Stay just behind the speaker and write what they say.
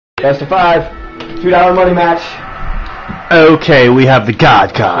Best of 5. $2 money match. Okay, we have the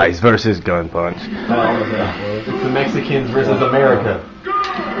God Guys versus Gun Punch. It's the Mexicans versus America.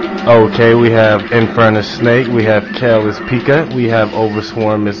 Okay, we have Infernus Snake, we have Careless Pika, we have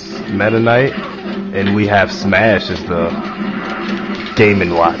Overswarm as Meta Knight, and we have Smash as the Game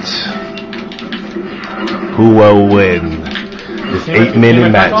 & Watch. Who will win this 8-minute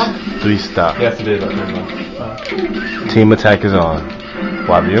match? 3 stop. Yes, it is. Team Attack is on.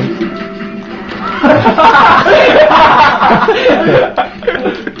 YBM?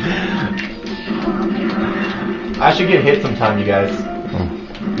 I should get hit sometime, you guys.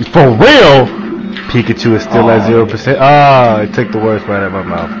 For real? Pikachu is still at 0%. Ah, it took the words right out of my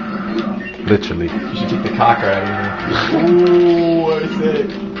mouth. Literally. You should take the cock right out of here. Ooh, what is it?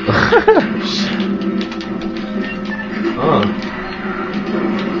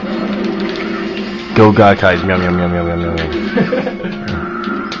 Go Gaikais. Meow, meow, meow, meow, meow, meow.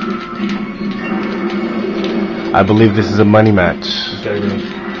 I believe this is a money match.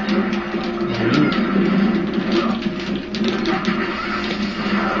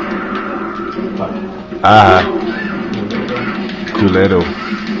 Ah, Kool-Aid-o.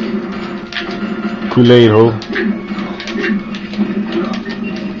 Kool-Aid-ho.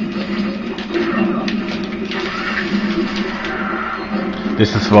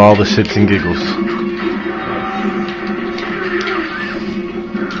 This is for all the shits and giggles.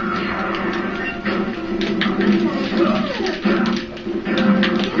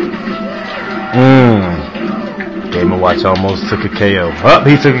 Game & Watch almost took a KO. Oh,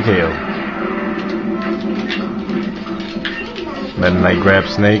 he took a KO. Meta Knight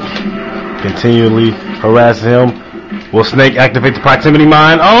grabs Snake. Continually harasses him. Will Snake activate the proximity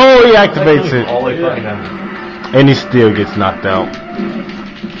mine? Oh, he activates it. And he still gets knocked out.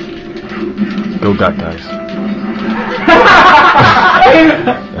 Go God Guys.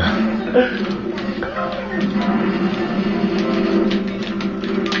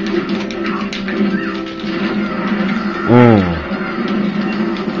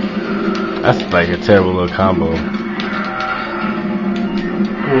 That's like a terrible little combo.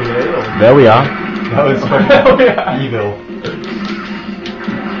 There we are. That was evil.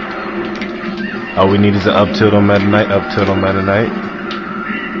 All we need is an up tilt on Meta Knight, up tilt on Meta Knight.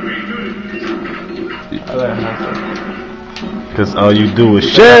 Because all you do is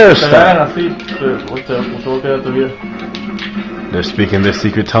share stuff. They're speaking their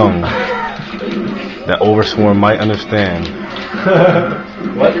secret tongue that Overswarm might understand.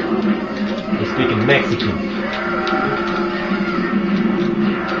 What? They're speaking Mexican.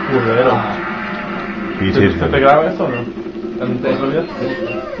 He hit him. ¿Se te graba eso o no? ¿En los videos?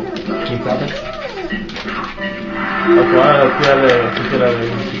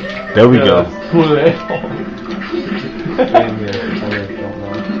 There we go.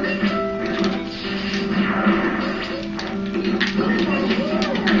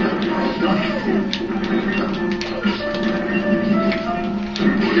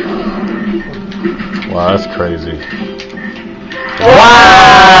 Wow, that's crazy.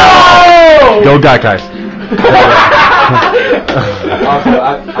 Wow! Go Gaikais. Also,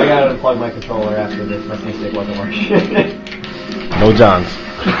 I gotta unplug my controller after this. My stick wasn't working. No Johns.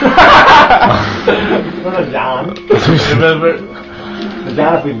 What a John? The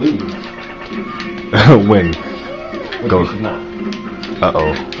John if we lose. Win. Which Go. we should not.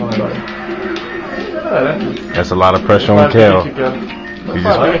 Uh-oh. That's a lot of pressure on Kale.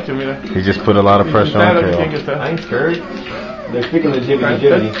 He just put a lot of pressure on Kale. I ain't scared. They're speaking the jibby.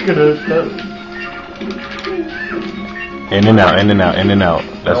 In and out, in and out, in and out.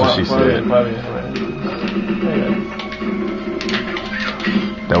 That's what she said.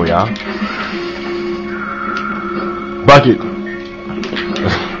 There we are. Bucket.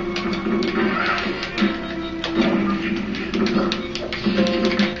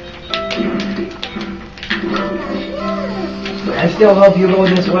 I still hope you go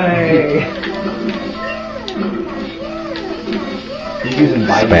this way. He's using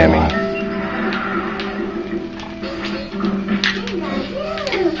spamming.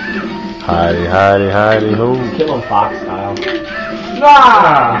 Hidey ho. Kill him Fox style.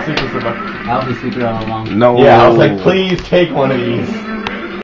 Nah! That was the secret all along. No. Yeah, I was like, please take one of these.